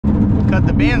Cut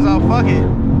the bins off, fuck it.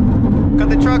 Cut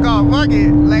the truck off, fuck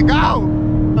it. Let go.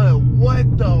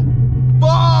 What the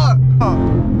fuck?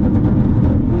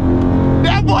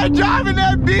 That boy driving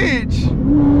that bitch.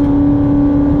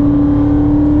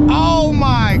 Oh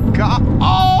my god.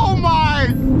 Oh my.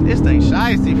 This thing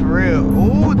shiesty for real.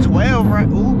 Ooh, 12 right.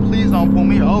 Ooh, please don't pull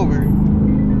me over.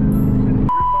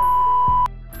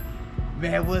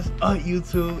 Man, what's up,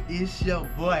 YouTube? It's your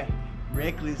boy,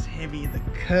 Reckless Heavy in the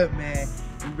cut, man.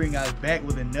 We bring us back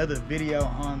with another video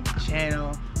on the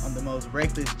channel, on the most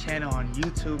reckless channel on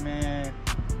YouTube, man.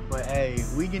 But hey,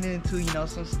 we get into, you know,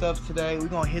 some stuff today. We're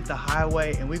gonna hit the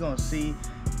highway and we're gonna see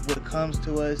what comes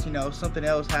to us. You know, if something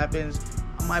else happens,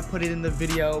 I might put it in the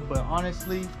video, but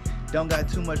honestly, don't got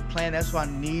too much planned. That's why I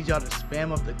need y'all to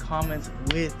spam up the comments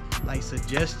with like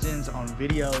suggestions on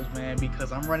videos, man,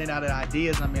 because I'm running out of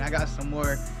ideas. I mean, I got some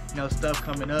more, you know, stuff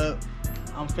coming up.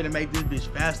 I'm finna make this bitch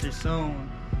faster soon.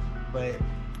 But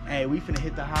hey, we finna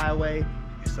hit the highway,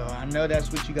 so I know that's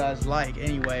what you guys like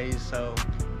anyways. So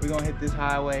we're gonna hit this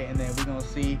highway and then we're gonna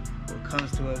see what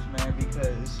comes to us, man,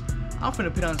 because I'm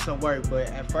finna put on some work. But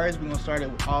at first we're gonna start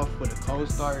it off with a cold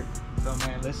start. So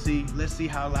man, let's see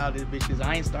how loud this bitch is.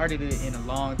 I ain't started it in a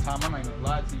long time. I'm not gonna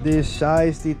lie to you. This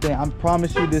shiesty thing, I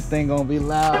promise you this thing gonna be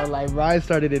loud. Like, bro, I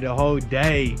started it a whole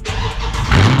day.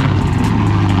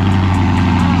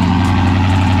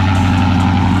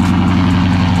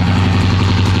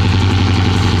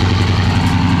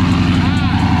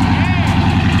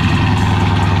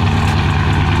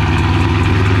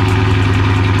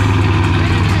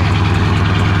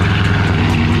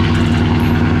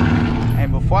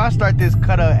 Start this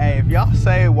cut up. Hey, if y'all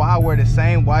say why I wear the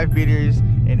same wife beaters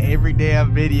in every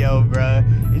damn video, bruh,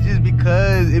 it's just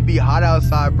because it be hot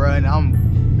outside, bruh, and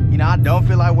I'm, you know, I don't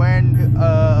feel like wearing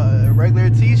regular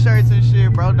t-shirts and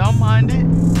shit, bro. Don't mind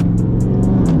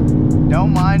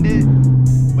it,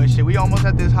 but shit, we almost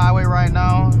at this highway right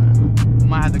now. I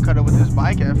might have to cut up with this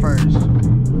bike at first.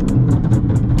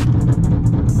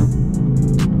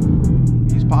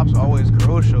 Pops are always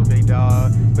crucial, big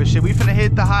dog. But shit, we finna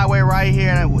hit the highway right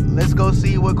here and let's go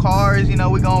see what cars, you know,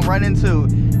 we gonna run into.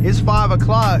 It's 5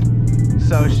 o'clock,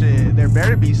 so shit, there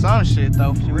better be some shit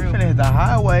though. For real. We finna hit the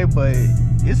highway, but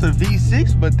it's a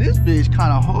V6, but this bitch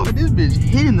kinda hard. This bitch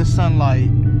hitting the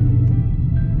sunlight.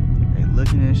 They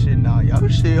looking at shit now. Yo,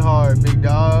 shit hard, big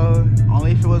dog.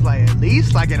 Only if it was like at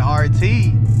least like an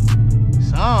RT.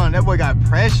 Son, that boy got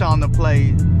pressure on the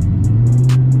plate.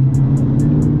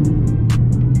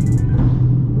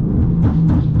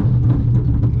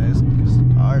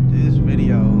 This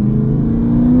video.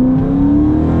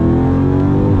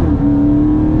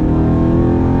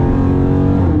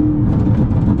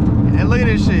 And look at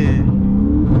this shit.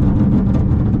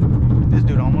 This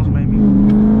dude almost made me.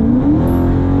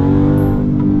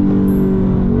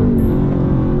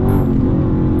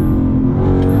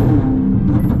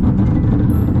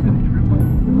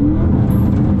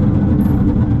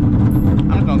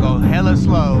 I'm gonna go hella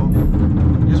slow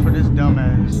just for this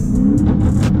dumbass.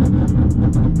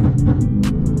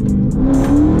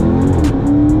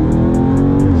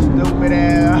 Stupid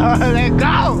ass. Let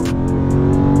go.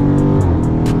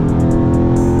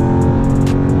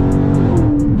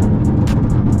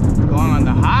 Going on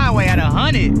the highway at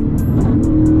 100.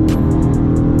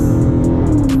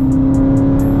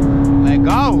 Let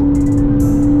go.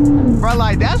 Bro,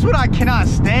 like, that's what I cannot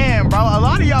stand, bro. A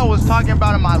lot of y'all was talking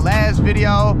about in my last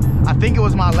video. I think it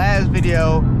was my last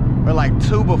video, or like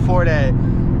 2 before that.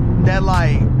 That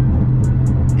like,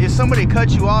 if somebody cut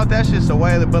you off, that's just a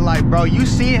way. But like, bro, you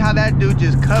seen how that dude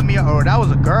just cut me, or that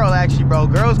was a girl actually, bro.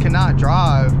 Girls cannot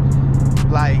drive.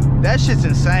 Like, that shit's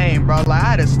insane, bro. Like, I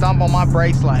had to stomp on my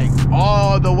brakes like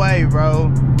all the way,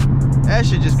 bro. That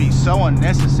should just be so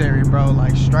unnecessary, bro.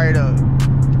 Like, straight up.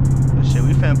 But shit,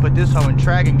 we finna put this hoe in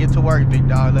track and get to work, big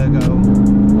dog. Let go.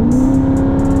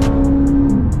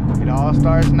 It all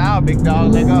starts now, big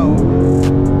dog. Let go.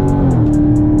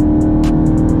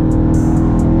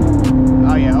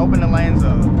 Oh yeah, open the lanes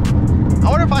up. I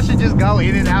wonder if I should just go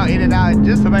in and out,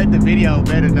 just to make the video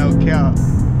better, no cap.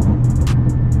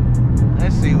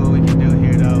 Let's see what we can do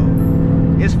here though.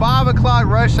 It's 5 o'clock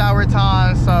rush hour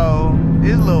time, so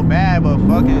it's a little bad, but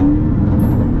fuck it.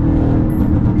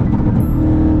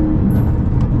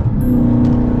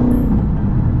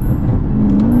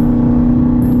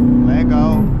 Let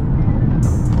go.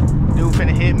 Dude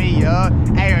finna hit me, yeah.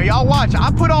 Hey, y'all watch,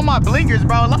 I put on my blinkers,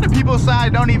 bro. A lot of people say I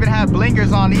don't even have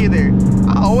blinkers on either.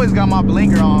 I always got my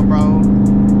blinker on, bro.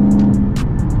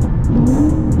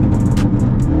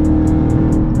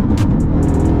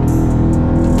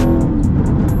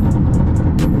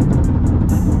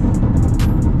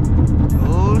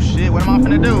 Oh shit, what am I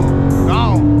finna do?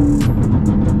 Gone.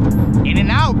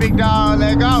 go, big dog.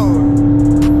 Let go.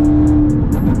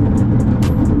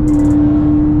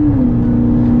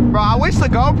 Bro, I wish the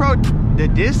GoPro, the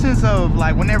distance of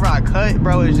like whenever I cut,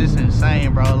 bro, is just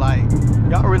insane, bro. Like,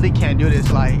 y'all really can't do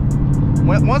this. Like,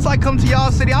 once I come to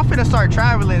y'all city, I'm finna start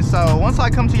traveling. So once I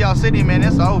come to y'all city, man,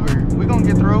 it's over. We gonna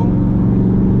get through.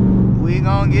 We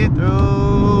gonna get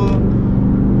through.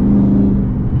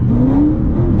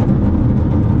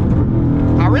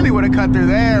 I really would have cut through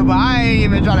there, but I ain't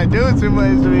even trying to do too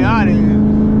much, to be honest.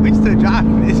 We still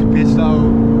driving this bitch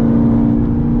though.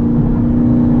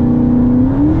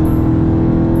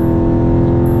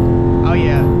 Oh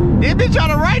yeah, this bitch on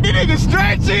the right, this nigga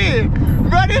stretching,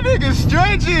 bro. This nigga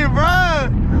stretching, bro.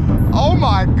 Oh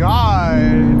my god.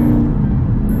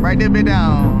 Write that bit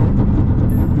down.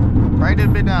 Write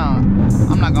that bit down.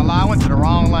 I'm not gonna lie, I went to the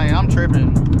wrong lane. I'm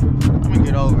tripping. Let me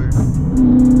get over.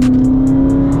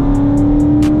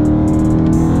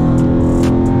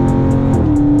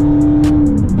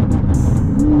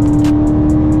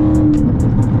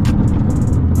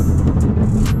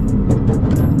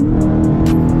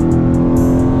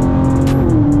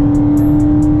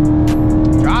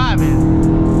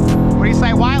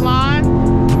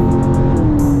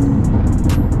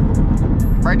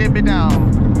 Write that bit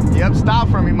down. Yep, stop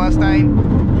for me,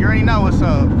 Mustang. You already know what's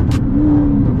up.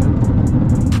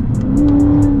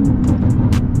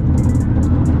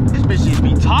 This bitch just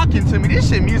be talking to me. This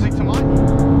shit music to my...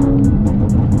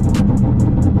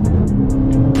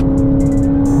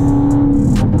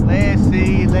 Let's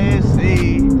see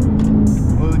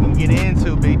what we can get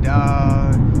into, big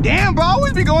dog. Damn, bro, I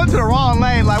always be going to the wrong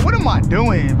lane. Like, what am I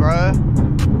doing, bro?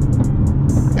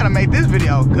 I gotta make this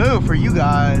video good for you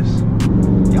guys.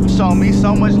 Y'all showing me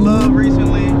so much love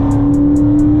recently.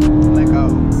 Let go.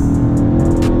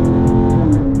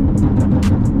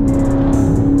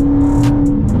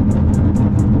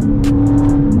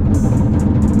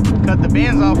 Cut the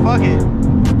Benz off, fuck it.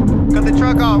 Cut the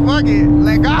truck off, fuck it.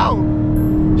 Let go.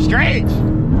 Stretch.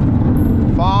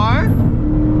 Far.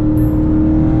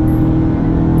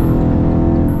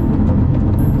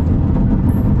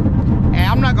 And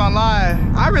I'm not gonna lie,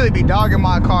 I really be dogging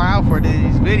my car out for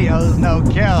these videos, no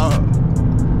cap.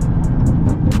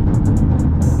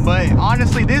 But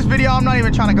honestly, this video, I'm not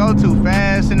even trying to go too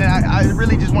fast. And then I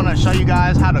really just want to show you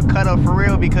guys how to cut up for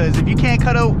real. Because if you can't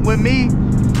cut up with me,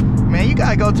 man, you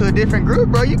gotta go to a different group,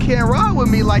 bro. You can't ride with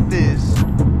me like this.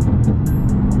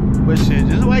 But shit,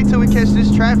 just wait till we catch this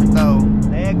traffic though.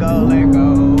 Let go, let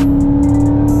go.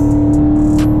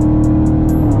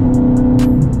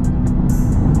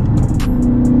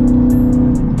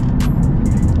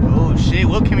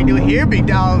 What can we do here, big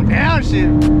dog?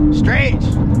 Downshift, stretch.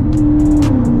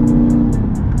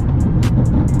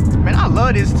 Man, I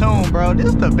love this tune, bro. This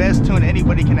is the best tune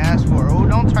anybody can ask for. Oh,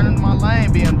 don't turn into my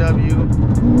lane, BMW.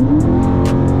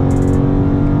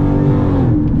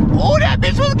 Oh, that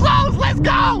bitch was close. Let's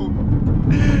go.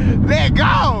 Let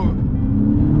go.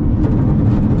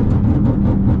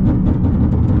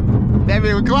 That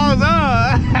bitch was close,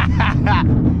 huh?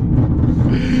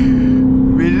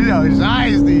 Bitch, you know,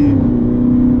 shiesty.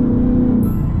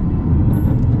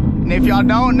 And if y'all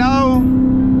don't know,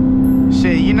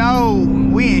 shit, you know,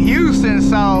 we in Houston,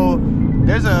 so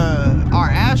there's our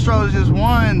Astros just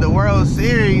won the World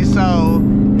Series, so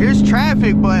there's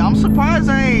traffic, but I'm surprised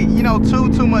there ain't, you know,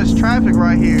 too much traffic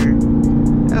right here.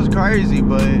 That's crazy,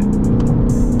 but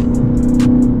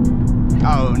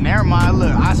oh, never mind.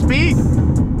 Look, I speak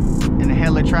in the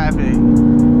hella traffic.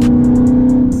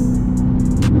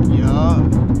 Yup.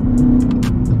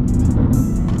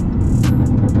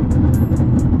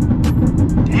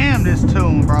 Damn, this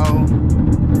tune, bro.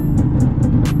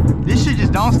 This shit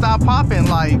just don't stop popping,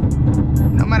 like,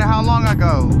 no matter how long I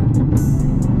go.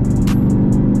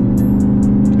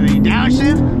 And then you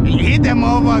downshift, and you hit that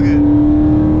motherfucker.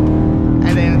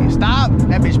 And then you stop,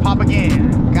 that bitch pop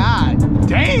again. God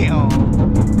damn.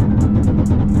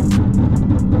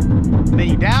 Then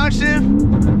you downshift.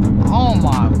 Oh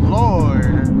my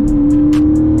lord.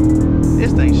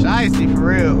 This thing shiesty for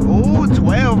real. Ooh,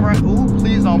 12, right? Ooh,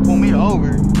 please don't pull me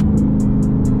over.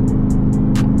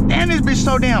 Damn, this bitch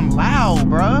so damn loud,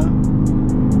 bruh.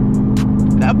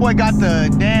 That boy got the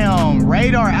damn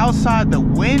radar outside the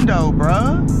window,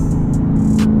 bruh.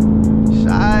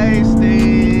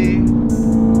 Shiesty.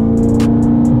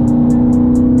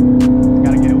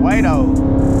 Gotta get away though.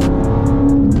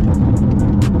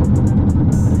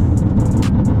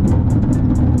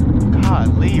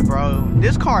 Golly, bro.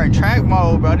 This car in track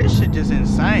mode, bro. This shit just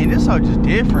insane. This hoe just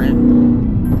different.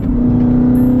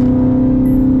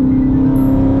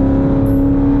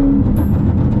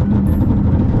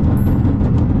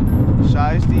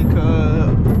 Shiesty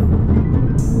cup.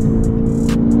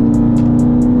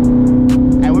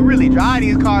 of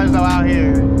these cars though out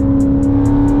here.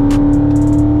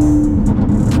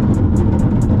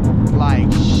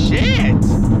 Like shit.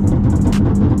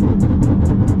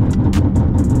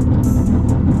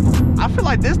 I feel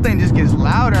like this thing just gets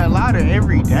louder and louder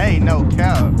every day, no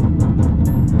cap.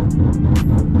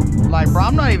 Like, bro,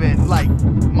 I'm not even, like,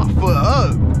 my foot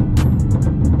up.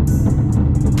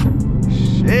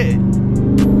 Shit.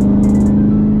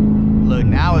 Look,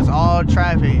 now it's all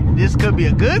traffic. This could be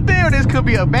a good thing or this could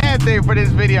be a bad thing for this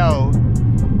video.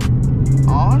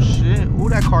 Oh shit. Ooh,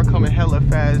 that car coming hella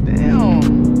fast. Damn.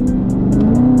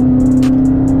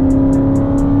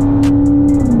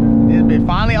 This bit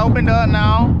finally opened up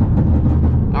now.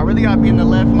 I really gotta be in the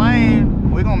left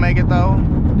lane. We gonna make it though.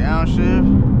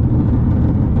 Downshift.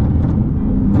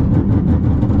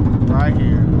 Right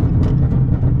here.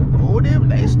 Oh,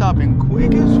 they stopping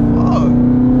quick as fuck.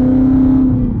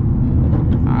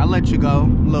 I'll let you go,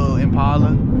 little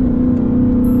Impala.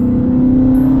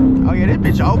 Oh yeah, this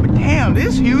bitch open. Damn,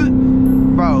 this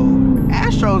Houston, bro.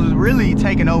 Astros is really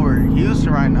taking over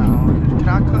Houston right now. Can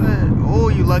I cut? Oh,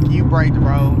 you lucky you braked,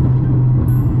 bro.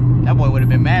 That boy would have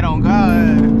been mad on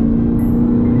God.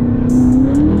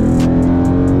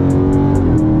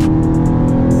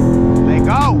 Let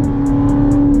go.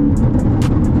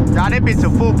 Drive that bitch to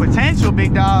full potential,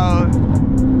 big dog.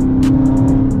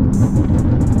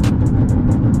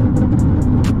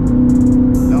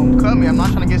 Don't cut me. I'm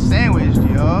not trying to get sandwiched,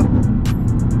 yo.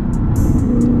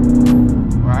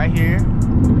 Right here.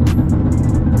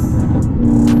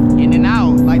 In and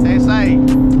out, like they say.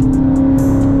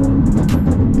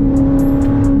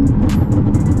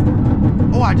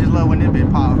 Oh, I just love when this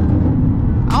bitch pop.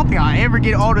 I don't think I'll ever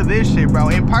get old of this shit, bro.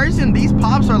 In person, these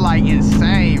pops are like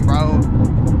insane, bro.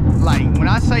 Like, when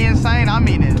I say insane, I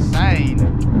mean insane.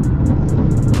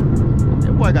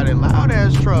 That boy got a loud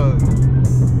ass truck.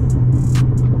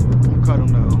 I'll cut him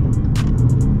though.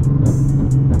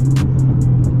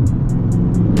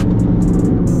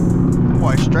 That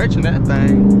boy stretching that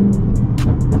thing.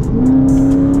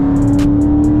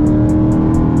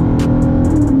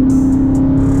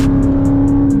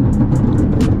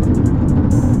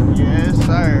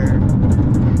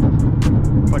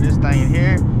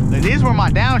 This is where my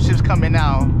downshift's coming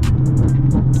now.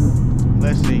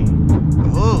 Let's see.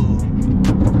 Ooh.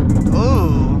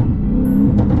 Ooh.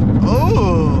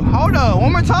 Ooh. Hold up.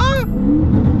 One more time?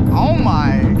 Oh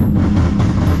my.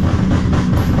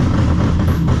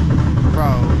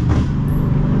 Bro.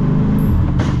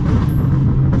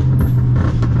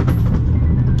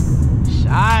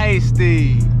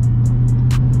 Shiesty.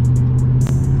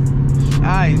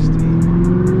 Shiesty.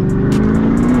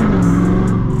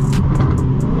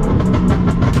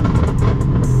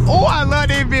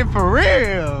 For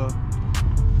real.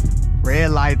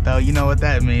 Red light though, you know what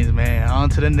that means, man. On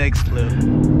to the next clip.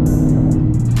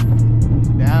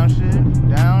 Downshift,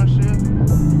 downshift.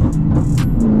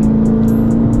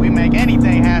 We make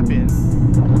anything happen.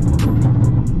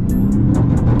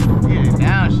 Yeah,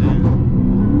 downshift.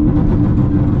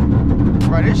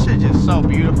 Bro, this shit just so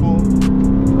beautiful.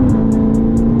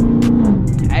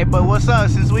 Hey, but what's up?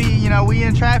 Since we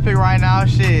in traffic right now,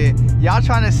 shit. Y'all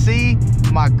trying to see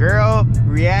my girl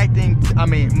reacting,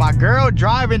 my girl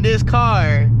driving this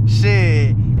car.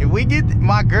 Shit, if we get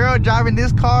my girl driving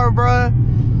this car, bruh,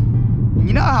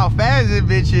 you know how fast this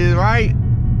bitch is, right?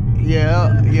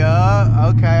 Yeah,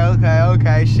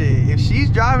 okay, shit. If she's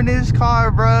driving this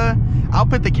car, bruh, I'll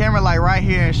put the camera like right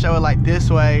here and show it like this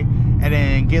way, and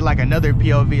then get like another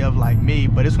POV of like me,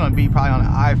 but it's gonna be probably on the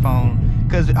iPhone.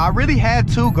 Cause I really had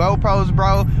 2 GoPros,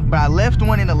 bro, but I left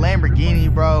one in the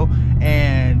Lamborghini, bro,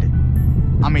 and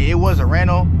it was a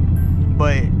rental,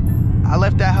 but I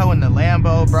left that hoe in the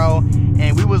Lambo, bro,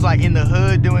 and we was like in the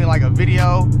hood doing like a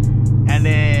video, and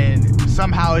then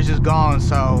somehow it's just gone.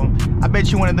 So I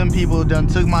bet you one of them people done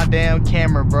took my damn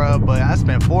camera, bro, but I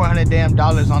spent $400 damn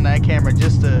on that camera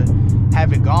just to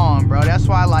have it gone, bro. That's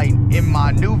why, like, in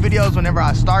my new videos, whenever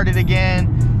I started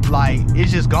again, like,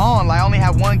 it's just gone. Like, I only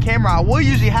have one camera. I will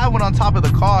usually have one on top of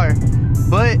the car,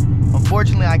 but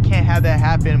unfortunately I can't have that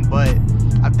happen. But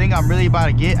I think I'm really about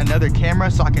to get another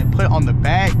camera so I can put it on the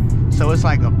back, so it's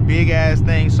like a big ass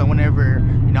thing, so whenever,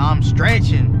 you know, I'm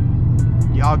stretching,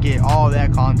 y'all get all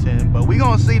that content. But we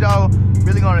gonna see though.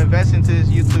 Really gonna invest into this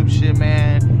YouTube shit,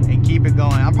 man, and keep it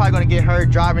going. I'm probably gonna get her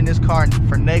driving this car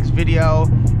for next video,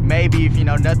 maybe, if, you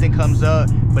know, nothing comes up.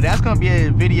 But that's gonna be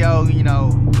a video, you know,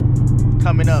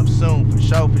 coming up soon, for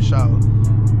sure.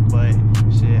 But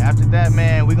shit, after that,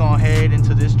 man, we gonna head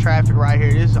into this traffic right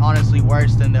here. This is honestly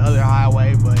worse than the other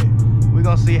highway, but we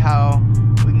gonna see how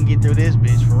we can get through this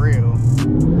bitch for real.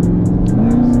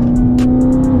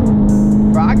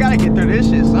 Bro, I gotta get through this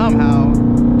shit somehow.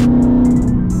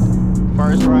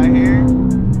 first right here.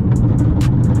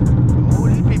 Oh,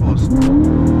 these people.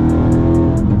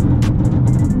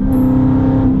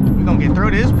 We gonna get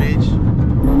through this bitch.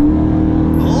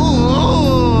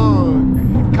 Ooh,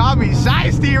 call me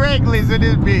Shiesty Reckless in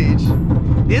this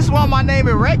bitch. This why my name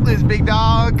is Reckless, big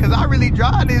dog, cause I really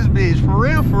drive this bitch for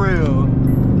real, for real.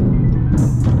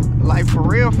 Like for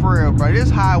real, bro. This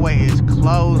highway is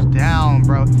closed down,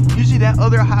 bro. Usually that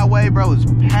other highway, bro, is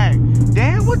packed.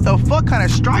 Damn, what the fuck kind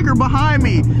of striker behind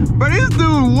me? Bro, this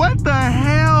dude, what the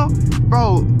hell?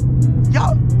 Bro,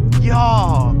 yo,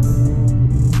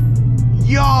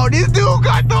 this dude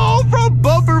got the whole front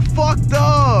bumper fucked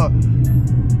up.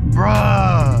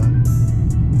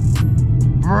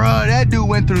 Bruh, that dude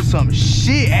went through some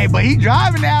shit. Hey, but he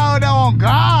driving now, though, on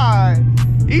God.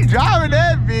 He driving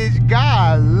that bitch,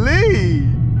 golly.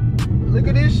 Look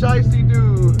at this shiesty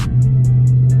dude.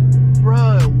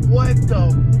 Bruh, what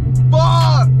the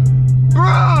fuck?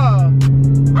 Bruh,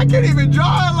 I can't even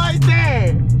drive like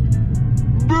that.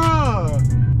 Bruh.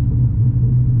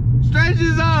 Stretch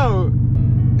his out.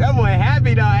 That boy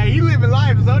happy though. Hey, he living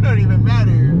life, so it don't even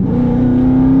matter.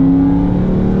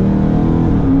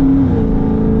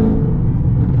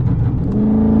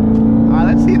 Alright,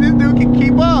 let's see if this dude can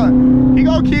keep up. He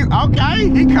gonna keep, okay,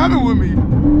 he coming with me.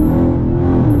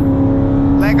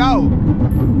 Let go.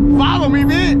 Follow me,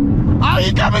 man. Oh,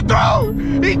 he coming through.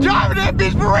 He driving that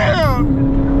bitch for real.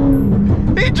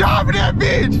 He driving that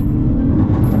bitch.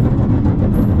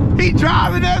 He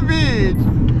driving that bitch.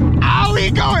 Oh,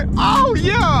 he going, oh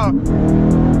yeah.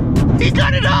 He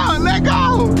cut it out, let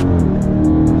go.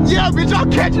 Yeah, bitch,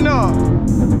 I'm catching up.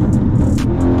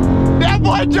 That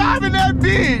boy driving that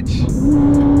bitch.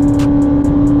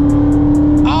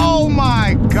 Oh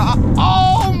my God,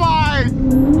 oh my.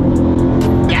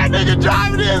 That nigga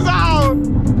driving his out.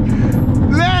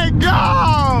 Let go.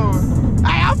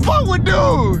 Hey, I fuck with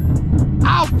dude.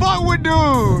 I fuck with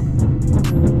dude.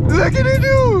 Look at the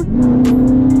dude.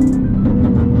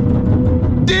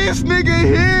 This nigga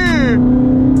here.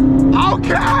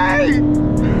 Okay.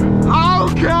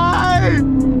 Okay.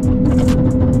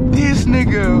 This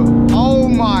nigga. Oh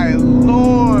my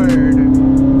Lord.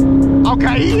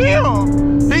 Okay, he here.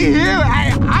 He here.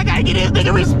 Hey, I gotta get this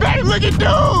nigga respect. Look at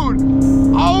dude.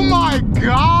 Oh my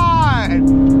God.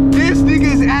 This nigga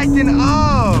is acting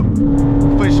up.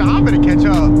 For sure, I'm gonna catch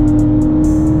up.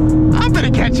 I'm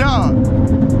gonna catch up.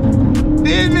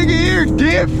 This nigga here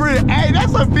different. Hey,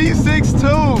 that's a V6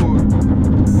 too.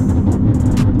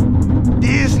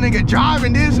 This nigga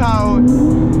driving this hoe.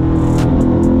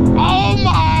 Oh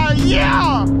my,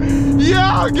 yeah.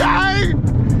 Yeah, gang.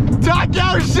 Talk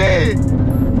your shit.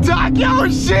 Talk your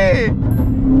shit.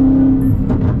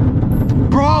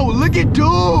 Bro, look at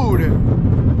dude.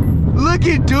 Look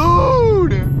at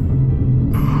dude.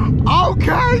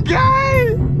 Okay,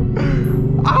 gang.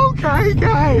 Okay,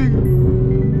 gang.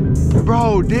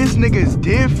 Bro, this nigga's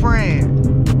different.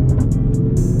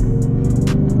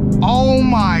 Oh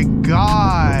my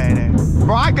God.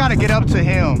 Bro, I gotta get up to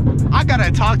him. I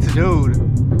gotta talk to dude.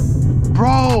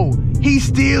 Bro, he's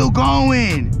still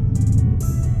going.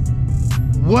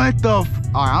 What the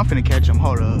Alright, I'm finna catch him,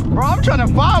 hold up. Bro, I'm trying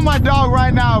to find my dog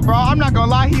right now, bro. I'm not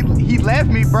gonna lie, he left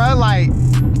me, bro. Like,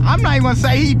 I'm not even gonna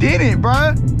say he didn't,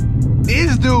 bro.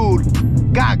 This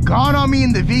dude got gone on me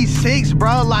in the V6,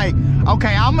 bro. Like,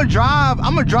 okay, I'ma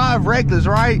drive reckless,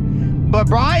 right? But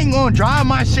bro, I ain't gonna drive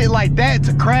my shit like that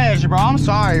to crash, bro. I'm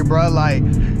sorry, bro. Like,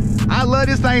 I love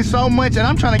this thing so much and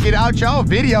I'm trying to get out y'all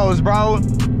videos, bro.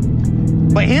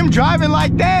 But him driving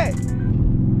like that,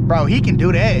 bro, he can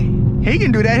do that. He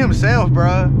can do that himself,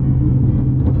 bro.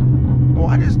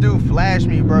 Why this dude flash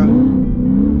me, bro?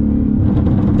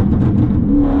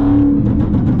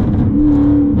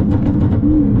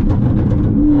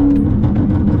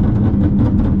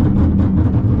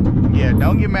 Yeah,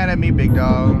 don't get mad at me, big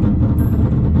dog.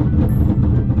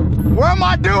 Where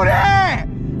my dude at?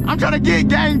 I'm trying to get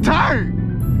gang turned.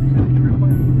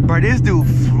 Bro, this dude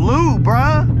flew,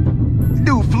 bro. This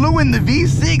dude flew in the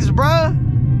V6, bro.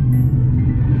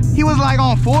 He was like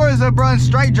on Forza, bro, and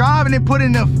straight driving and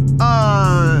putting a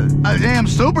damn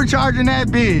supercharger in that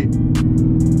bitch.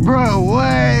 Bro,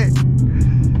 what?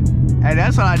 Hey,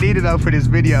 that's what I needed though for this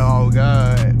video. Oh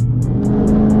God.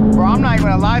 Bro, I'm not even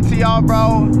gonna lie to y'all,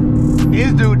 bro.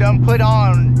 This dude done put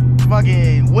on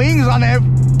fucking wings on that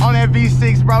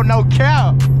V6, bro. No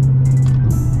cap.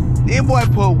 This boy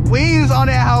put wings on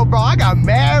that hoe, bro. I got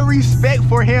mad respect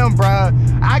for him, bro.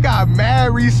 I got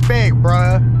mad respect,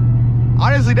 bro.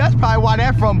 Honestly, that's probably why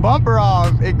that front bumper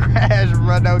off it crashed,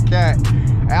 bro. No cap.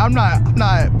 Hey, I'm not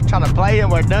trying to play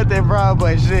him or nothing, bro.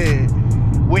 But shit,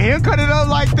 with him cutting up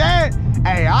like that,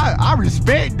 Hey, I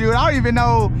respect dude. I don't even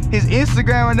know his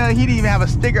Instagram or nothing. He didn't even have a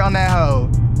sticker on that hoe.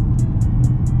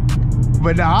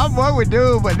 But nah, I'm one with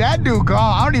dude, but that dude gone.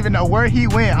 I don't even know where he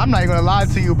went. I'm not even gonna lie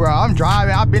to you, bro. I'm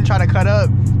driving. I've been trying to cut up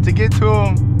to get to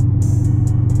him.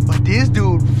 But this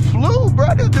dude flew,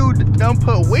 bro. This dude done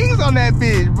put wings on that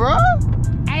bitch, bro.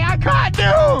 Hey, I caught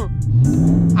dude.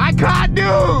 I caught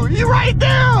dude. He right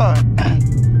there.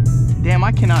 Damn,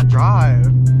 I cannot drive.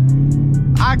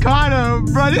 I caught him,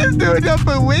 bro. This dude just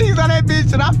put wings on that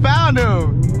bitch and I found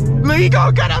him. Look, he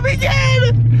gonna cut up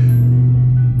again.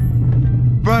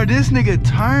 Bro, this nigga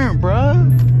turned, bro.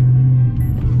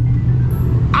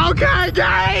 Okay,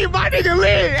 gang, my nigga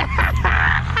lit.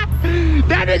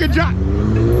 That nigga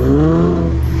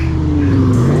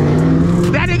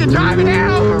That nigga driving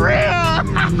out for real.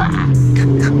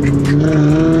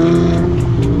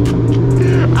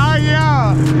 Oh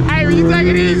yeah. Hey, will you take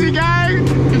it easy, gang?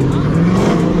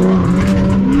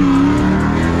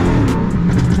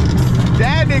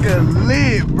 That nigga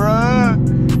lit, bro.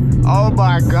 Oh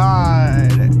my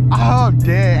God. Oh, I'm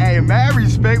dead. Hey, mad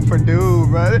respect for dude,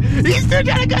 bro. He's still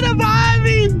trying to cut up behind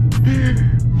me.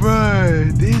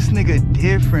 Bro, this nigga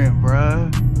different, bro.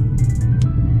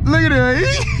 Look at him.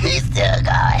 He's still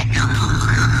going.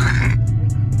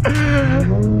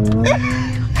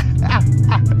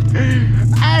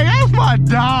 Hey, that's my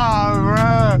dog,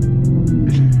 bro.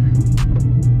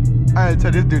 I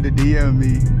tell this dude to DM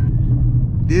me.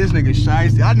 This nigga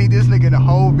shiesty. I need this nigga in the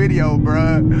whole video,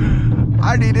 bro.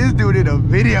 I need this dude in a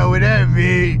video with that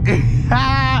bitch.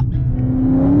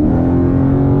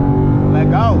 Let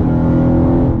go.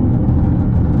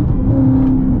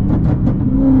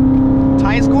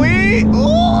 Tight squeeze.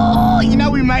 Ooh, you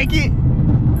know we make it.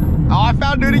 Oh, I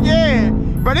found dude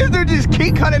again. Bro, this dude just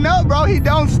keep cutting up, bro. He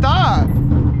don't stop.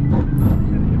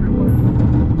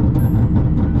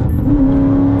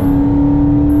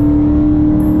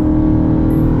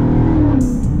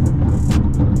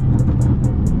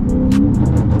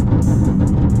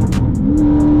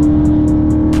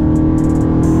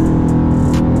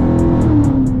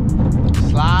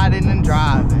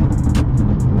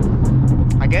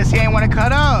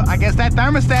 Cut up. I guess that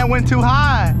thermostat went too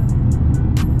high.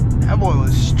 That boy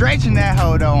was stretching that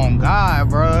hoe though, on God,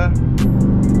 bro.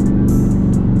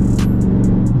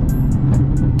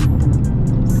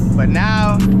 But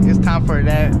now it's time for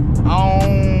that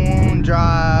on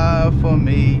drive for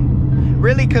me.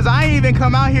 Really, cause I ain't even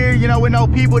come out here, you know, with no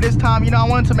people this time. You know, I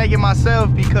wanted to make it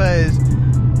myself because,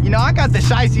 you know, I got the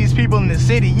shiesty people in the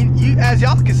city. You as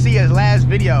y'all can see as last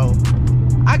video,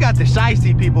 I got the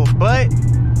shiesty people, but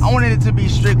I wanted it to be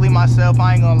strictly myself.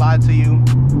 I ain't gonna lie to you.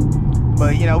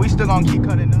 But, you know, we still gonna keep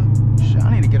cutting up. Shit, I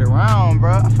need to get around,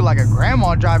 bro. I feel like a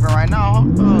grandma driving right now.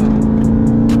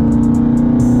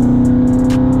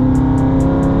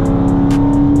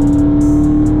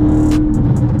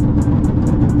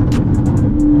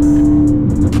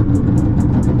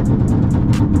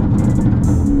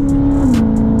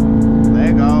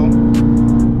 Let go.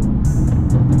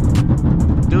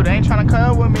 Dude, they ain't trying to cut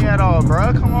up with me at all,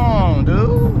 bro. Come on,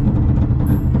 dude.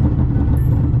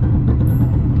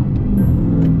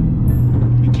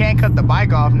 Can't cut the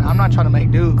bike off. I'm not trying to make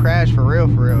dude crash for real,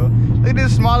 for real. Look at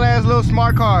this small ass little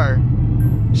smart car.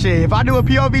 Shit, if I do a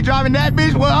POV driving that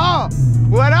bitch, what up?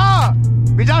 What up?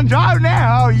 Bitch, I'm driving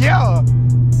that. Oh yeah.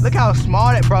 Look how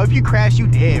small that, bro. If you crash, you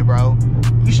dead, bro.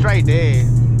 You straight dead.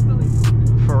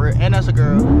 For real. And that's a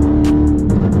girl.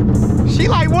 She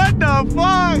like, what the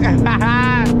fuck?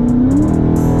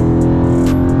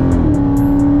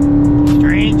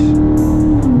 Strange.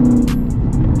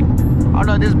 Oh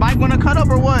no, this bike wanna cut up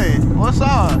or what? What's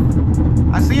up?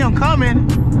 I see him coming.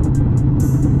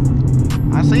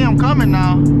 I see him coming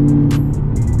now.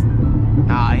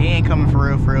 Nah, he ain't coming for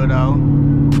real though.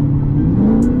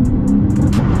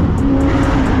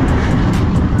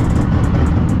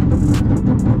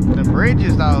 The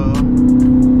bridges though.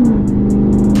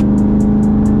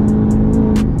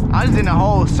 I just did a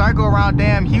whole circle around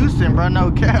damn Houston, bro,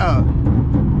 no cap.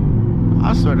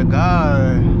 I swear to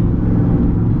God.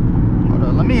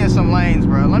 Let me in some lanes,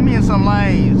 bro. Let me in some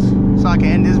lanes so I can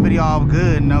end this video off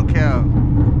good, no cap.